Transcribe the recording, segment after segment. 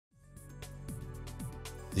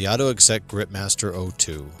The AutoExec GripMaster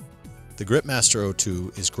O2. The GripMaster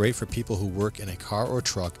O2 is great for people who work in a car or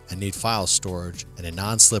truck and need file storage and a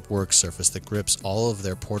non-slip work surface that grips all of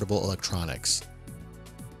their portable electronics.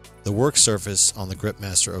 The work surface on the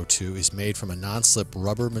GripMaster O2 is made from a non-slip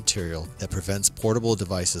rubber material that prevents portable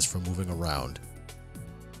devices from moving around.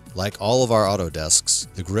 Like all of our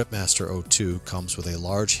Autodesks, the GripMaster O2 comes with a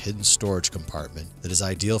large hidden storage compartment that is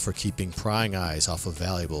ideal for keeping prying eyes off of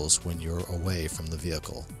valuables when you're away from the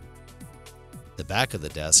vehicle. The back of the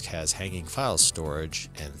desk has hanging file storage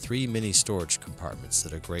and 3 mini storage compartments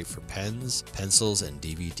that are great for pens, pencils, and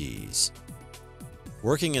DVDs.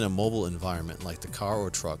 Working in a mobile environment like the car or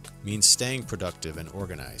truck means staying productive and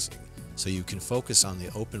organizing, so you can focus on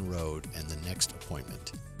the open road and the next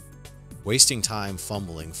appointment. Wasting time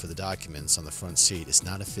fumbling for the documents on the front seat is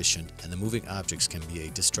not efficient, and the moving objects can be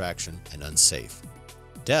a distraction and unsafe.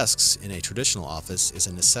 Desks in a traditional office is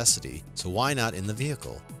a necessity, so why not in the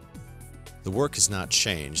vehicle? The work has not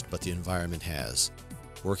changed, but the environment has.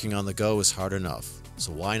 Working on the go is hard enough,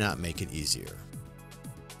 so why not make it easier?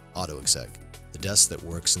 AutoExec, the desk that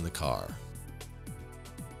works in the car.